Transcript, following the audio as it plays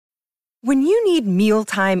When you need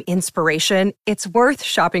mealtime inspiration, it's worth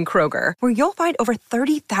shopping Kroger, where you'll find over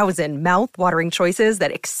 30,000 mouth-watering choices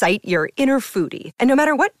that excite your inner foodie. And no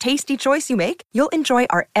matter what tasty choice you make, you'll enjoy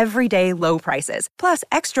our everyday low prices, plus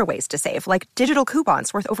extra ways to save, like digital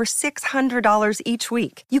coupons worth over $600 each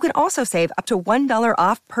week. You can also save up to $1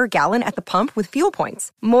 off per gallon at the pump with fuel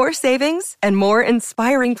points. More savings and more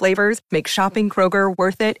inspiring flavors make shopping Kroger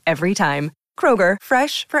worth it every time. Kroger,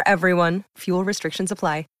 fresh for everyone. Fuel restrictions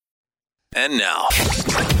apply. And now,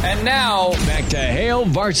 back to Hail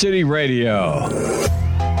Varsity Radio.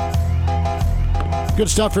 Good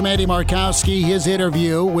stuff from Andy Markowski. His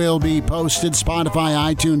interview will be posted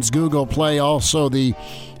Spotify, iTunes, Google Play, also the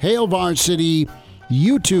Hail Varsity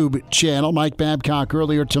YouTube channel. Mike Babcock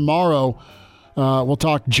earlier tomorrow. We'll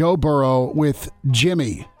talk Joe Burrow with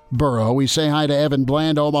Jimmy Burrow. We say hi to Evan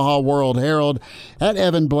Bland, Omaha World Herald, at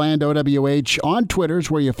Evan Bland, OWH, on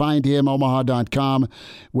Twitter's where you find him, omaha.com,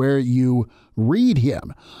 where you read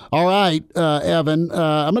him. All right, Evan,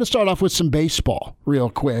 I'm going to start off with some baseball real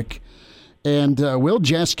quick. And Will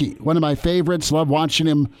Jeske, one of my favorites, love watching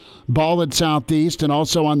him ball at Southeast and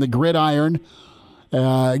also on the gridiron.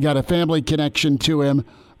 Got a family connection to him.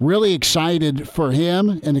 Really excited for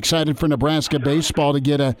him and excited for Nebraska baseball to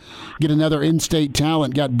get another in-state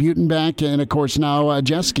talent. Got Butin back and, of course, now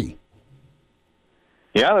Jeske.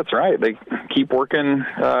 Yeah, that's right. They keep working.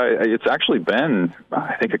 It's actually been,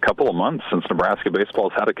 I think, a couple of months since Nebraska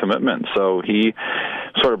baseball's had a commitment. So he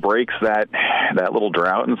sort of breaks that little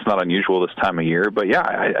drought, and it's not unusual this time of year. But, yeah,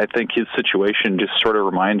 I think his situation just sort of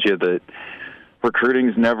reminds you that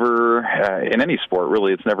recruiting's never, in any sport,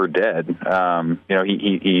 really, it's never dead.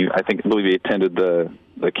 He I believe he attended the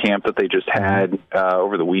camp that they just had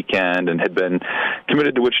over the weekend and had been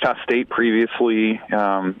committed to Wichita State previously,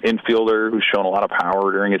 infielder who's shown a lot of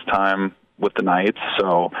power during his time with the Knights.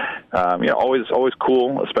 So, always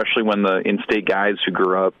cool, especially when the in-state guys who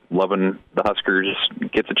grew up loving the Huskers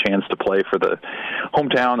gets a chance to play for the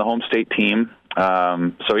hometown, the home state team.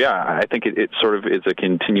 I think it sort of is a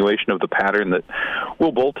continuation of the pattern that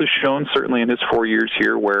Will Bolt has shown, certainly in his 4 years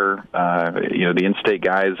here, where the in-state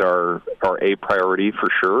guys are a priority for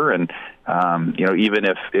sure, and even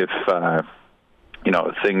if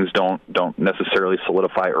things don't necessarily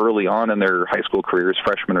solidify early on in their high school careers,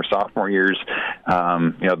 freshman or sophomore years,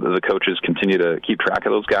 the coaches continue to keep track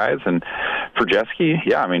of those guys. And for Jeske,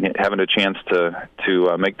 having a chance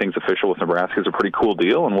to make things official with Nebraska is a pretty cool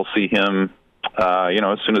deal, and we'll see him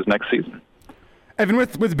as soon as next season. Evan,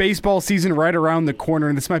 with baseball season right around the corner,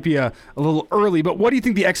 and this might be a little early, but what do you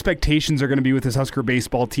think the expectations are going to be with this Husker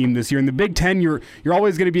baseball team this year? In the Big Ten, you're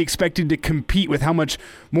always going to be expected to compete with how much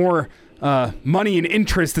more money and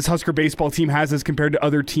interest this Husker baseball team has as compared to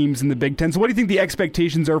other teams in the Big Ten. So what do you think the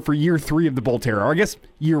expectations are for year 3 of the Bolt era? Or I guess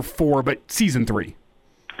year 4, but season 3.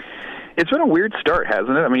 It's been a weird start,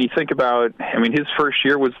 hasn't it? You think about, his first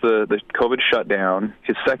year was the COVID shutdown.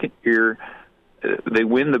 His second year, they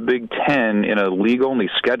win the Big Ten in a league-only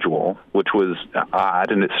schedule, which was odd,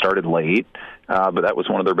 and it started late. But that was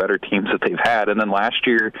one of their better teams that they've had. And then last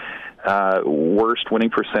year, worst winning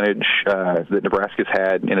percentage that Nebraska's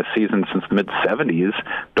had in a season since the mid-'70s,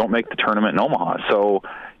 don't make the tournament in Omaha. So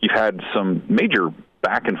you've had some major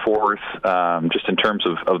back and forth just in terms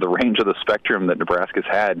of the range of the spectrum that Nebraska's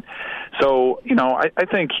had. So, I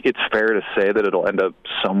think it's fair to say that it'll end up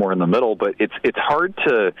somewhere in the middle, but it's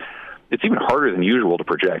even harder than usual to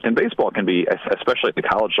project. And baseball can be, especially at the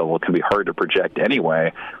college level, it can be hard to project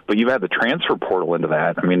anyway. But you've had the transfer portal into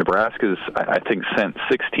that. Nebraska's, I think, sent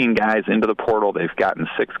 16 guys into the portal. They've gotten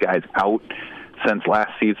 6 guys out since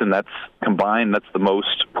last season. That's combined. That's the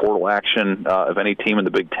most portal action of any team in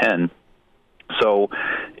the Big Ten. So,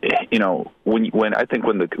 when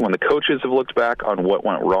the coaches have looked back on what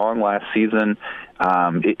went wrong last season,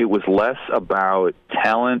 it was less about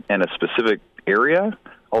talent in a specific area,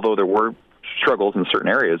 although there were struggles in certain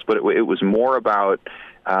areas, but it was more about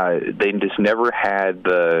they just never had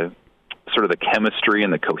the sort of the chemistry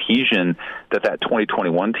and the cohesion that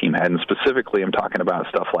 2021 team had. And specifically, I'm talking about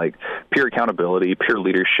stuff like peer accountability, peer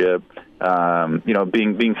leadership,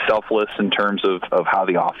 being selfless in terms of how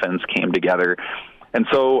the offense came together. And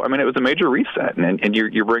so, it was a major reset, and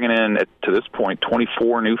you're bringing in, to this point,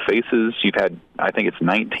 24 new faces. You've had, I think it's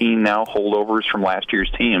 19 now, holdovers from last year's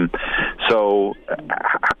team. So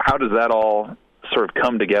how does that all sort of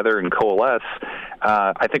come together and coalesce?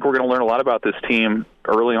 I think we're going to learn a lot about this team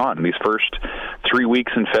early on, in these first 3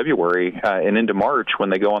 weeks in February and into March when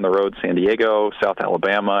they go on the road, San Diego, South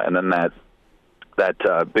Alabama, and then that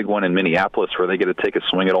big one in Minneapolis where they get to take a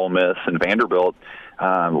swing at Ole Miss and Vanderbilt.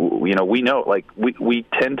 We know, like we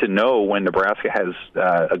tend to know when Nebraska has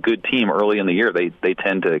a good team early in the year. They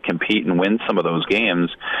tend to compete and win some of those games,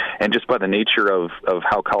 and just by the nature of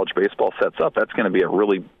how college baseball sets up, that's going to be a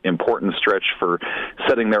really important stretch for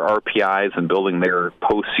setting their RPIs and building their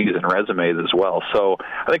postseason resumes as well. So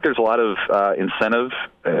I think there's a lot of incentive,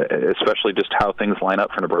 especially just how things line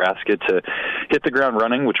up for Nebraska to hit the ground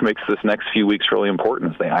running, which makes this next few weeks really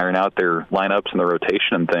important as they iron out their lineups and their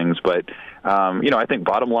rotation and things. But I think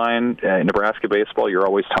bottom line, in Nebraska baseball, you're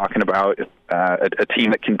always talking about a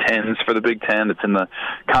team that contends for the Big Ten, that's in the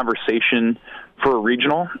conversation for a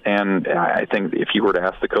regional. And I think if you were to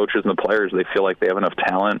ask the coaches and the players, they feel like they have enough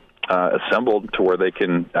talent assembled to where they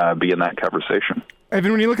can be in that conversation.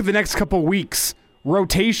 Evan, when you look at the next couple weeks,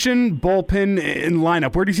 rotation, bullpen, and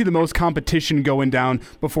lineup, where do you see the most competition going down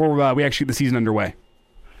before we actually get the season underway?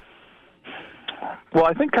 Well,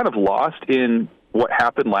 I think kind of lost in what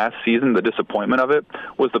happened last season, the disappointment of it,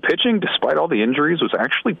 was the pitching, despite all the injuries, was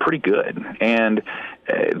actually pretty good. And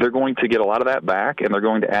they're going to get a lot of that back, and they're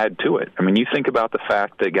going to add to it. I mean, you think about the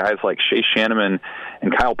fact that guys like Shea Shanneman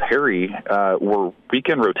and Kyle Perry were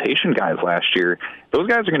weekend rotation guys last year. Those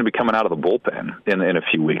guys are going to be coming out of the bullpen in a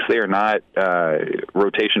few weeks. They are not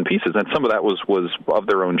rotation pieces, and some of that was of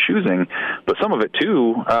their own choosing, but some of it,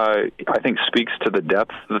 too, I think speaks to the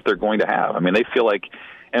depth that they're going to have. I mean, they feel like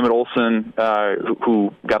Emmett Olson,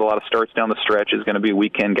 who got a lot of starts down the stretch, is going to be a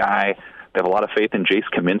weekend guy. They have a lot of faith in Jace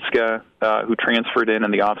Kaminska, who transferred in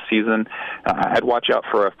the offseason. I'd watch out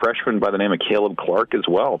for a freshman by the name of Caleb Clark as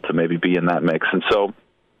well to maybe be in that mix. And so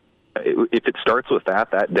if it starts with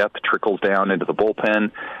that depth trickles down into the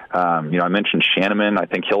bullpen. I mentioned Shanneman. I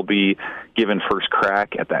think he'll be given first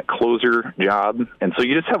crack at that closer job. And so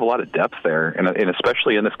you just have a lot of depth there, and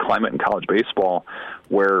especially in this climate in college baseball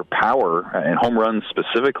where power and home runs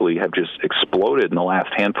specifically have just exploded in the last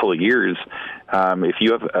handful of years. If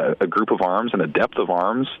you have a group of arms and a depth of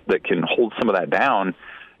arms that can hold some of that down,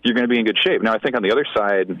 you're going to be in good shape. Now, I think on the other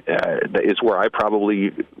side is where I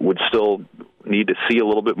probably would still need to see a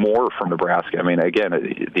little bit more from Nebraska. I mean, again,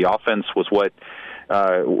 the offense was what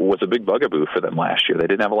was a big bugaboo for them last year. They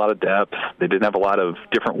didn't have a lot of depth. They didn't have a lot of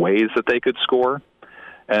different ways that they could score.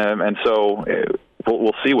 And so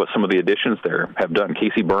we'll see what some of the additions there have done.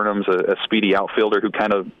 Casey Burnham's a speedy outfielder who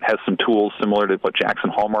kind of has some tools similar to what Jackson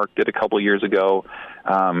Hallmark did a couple of years ago,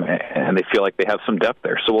 and they feel like they have some depth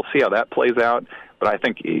there. So we'll see how that plays out. But I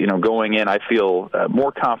think, going in, I feel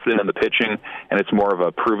more confident in the pitching, and it's more of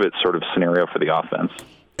a prove-it sort of scenario for the offense.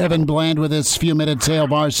 Evan Bland with us, few minutes, Hail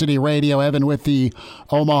Varsity Radio. Evan with the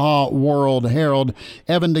Omaha World Herald.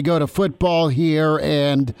 Evan, to go to football here,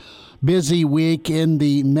 and busy week in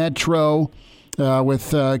the Metro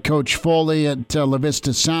with Coach Foley at La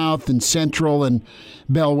Vista South and Central and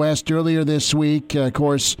Bell West earlier this week. Of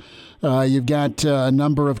course, you've got a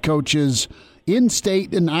number of coaches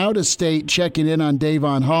in-state and out-of-state checking in on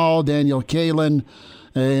Davon Hall, Daniel Kalin,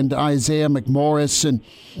 and Isaiah McMorris. And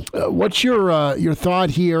what's your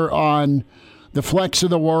thought here on the Flex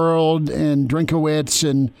of the world and Drinkowitz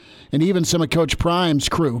and even some of Coach Prime's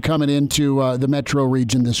crew coming into the Metro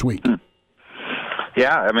region this week?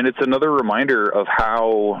 Yeah, I mean, it's another reminder of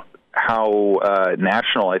how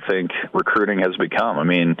national, I think, recruiting has become. I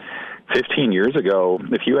mean, 15 years ago,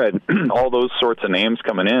 if you had all those sorts of names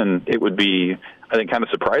coming in, it would be, I think, kind of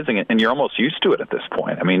surprising, and you're almost used to it at this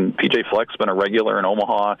point. I mean, PJ Fleck's been a regular in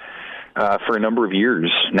Omaha for a number of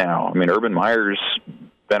years now. I mean, Urban Meyer's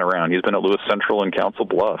been around. He's been at Lewis Central and Council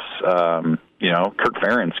Bluffs. Kirk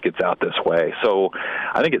Ferentz gets out this way. So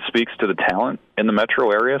I think it speaks to the talent in the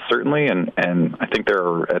metro area, certainly, and I think there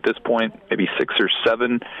are, at this point, maybe 6 or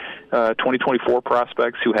 7 2024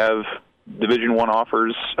 prospects who have Division I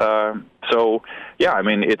offers. So, yeah, I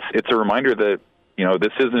mean, it's a reminder that,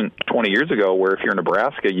 this isn't 20 years ago where if you're in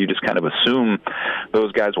Nebraska, you just kind of assume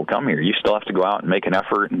those guys will come here. You still have to go out and make an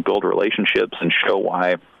effort and build relationships and show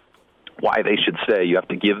why they should stay. You have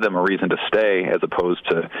to give them a reason to stay as opposed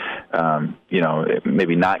to,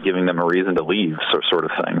 maybe not giving them a reason to leave, sort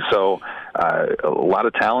of thing. So a lot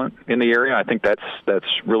of talent in the area. I think that's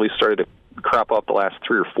really started to crop up the last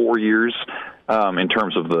 3 or 4 years in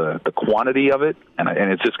terms of the quantity of it, and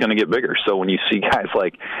it's just going to get bigger. So when you see guys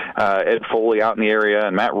like Ed Foley out in the area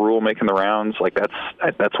and Matt Rule making the rounds, like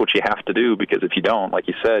that's what you have to do, because if you don't, like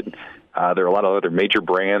you said, there are a lot of other major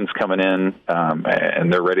brands coming in,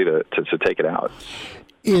 and they're ready to take it out.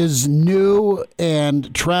 Is new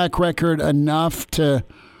and track record enough to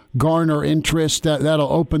garner interest?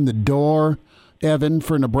 That'll open the door, Evan,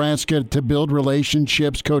 for Nebraska to build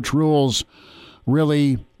relationships. Coach Rule's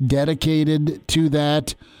really dedicated to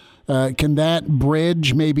that. Can that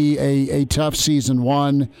bridge maybe a tough season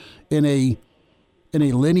one in a in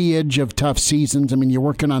a lineage of tough seasons. I mean, you're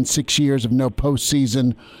working on 6 years of no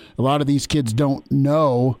postseason. A lot of these kids don't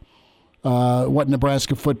know what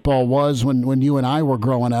Nebraska football was when you and I were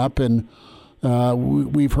growing up, and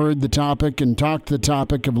we've heard the topic and talked the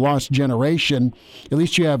topic of lost generation. At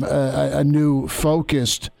least you have a new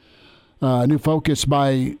focus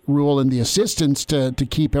by Rule and the assistants to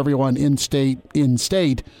keep everyone in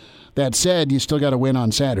state. That said, you still got to win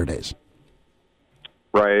on Saturdays.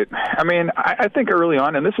 Right. I mean, I think early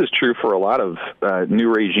on, and this is true for a lot of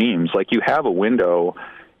new regimes, like you have a window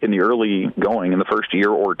in the early going in the first year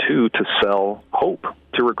or two to sell hope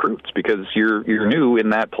to recruits because you're new in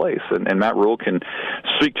that place. And Matt Rule can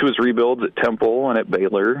speak to his rebuilds at Temple and at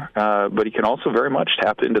Baylor, but he can also very much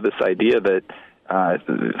tap into this idea that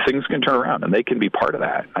things can turn around and they can be part of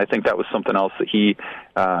that. I think that was something else that he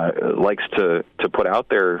likes to put out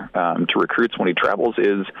there to recruits when he travels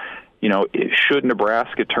is, you know, should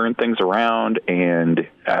Nebraska turn things around and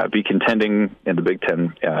be contending in the Big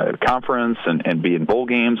Ten Conference and be in bowl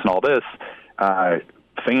games and all this,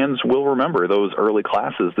 fans will remember those early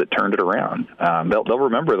classes that turned it around. They'll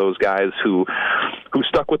remember those guys who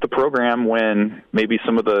stuck with the program when maybe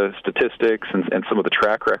some of the statistics and some of the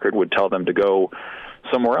track record would tell them to go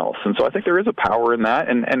somewhere else. And so I think there is a power in that,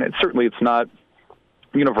 and it's not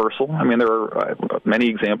universal. I mean, there are many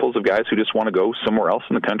examples of guys who just want to go somewhere else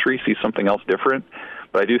in the country, see something else different.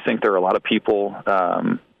 But I do think there are a lot of people,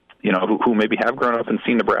 who maybe have grown up and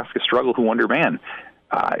seen Nebraska struggle, who wonder, man,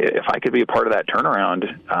 if I could be a part of that turnaround,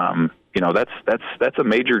 that's a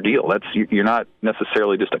major deal. You're not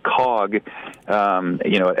necessarily just a cog,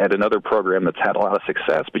 at another program that's had a lot of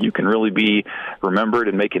success, but you can really be remembered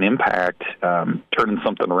and make an impact, turning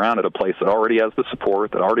something around at a place that already has the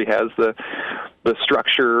support, that already has the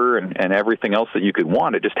structure and everything else that you could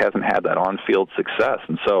want. It just hasn't had that on-field success.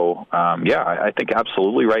 And so, I think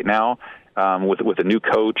absolutely right now, with a new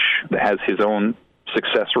coach that has his own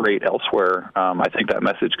success rate elsewhere, I think that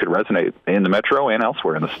message could resonate in the Metro and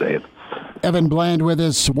elsewhere in the state. Evan Bland with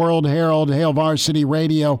us, World Herald, Hail Varsity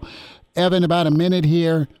Radio. Evan, about a minute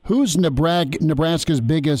here. Who's Nebraska's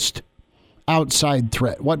biggest outside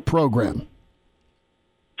threat? What program?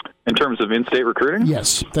 In terms of in-state recruiting?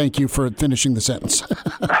 Yes. Thank you for finishing the sentence.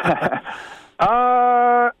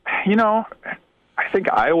 I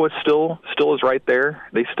think Iowa still is right there.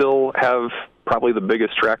 They still have probably the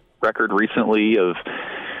biggest track record recently of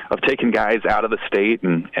taking guys out of the state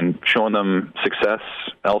and showing them success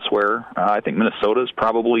elsewhere. I think Minnesota's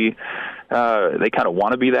probably they kind of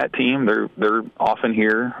want to be that team. They're often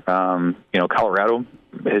here. Colorado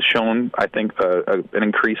has shown, I think, an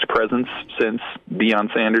increased presence since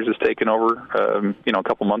Deion Sanders has taken over, a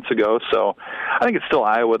couple months ago. So I think it's still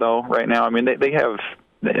Iowa though right now. I mean, they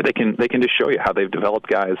can just show you how they've developed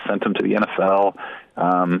guys, sent them to the NFL.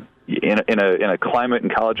 In a climate in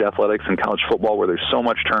college athletics and college football where there's so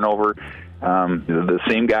much turnover, the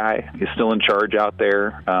same guy is still in charge out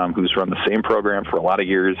there, who's run the same program for a lot of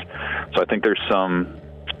years. So I think there's some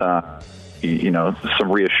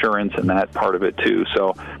reassurance in that part of it too.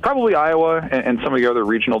 So probably Iowa and some of the other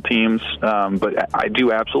regional teams. But I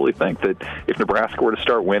do absolutely think that if Nebraska were to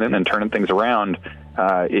start winning and turning things around,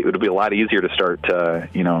 it would be a lot easier to start,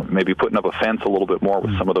 maybe putting up a fence a little bit more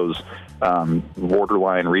with some of those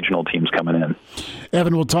borderline regional teams coming in.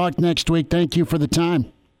 Evan, we'll talk next week. Thank you for the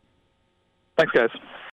time. Thanks, guys.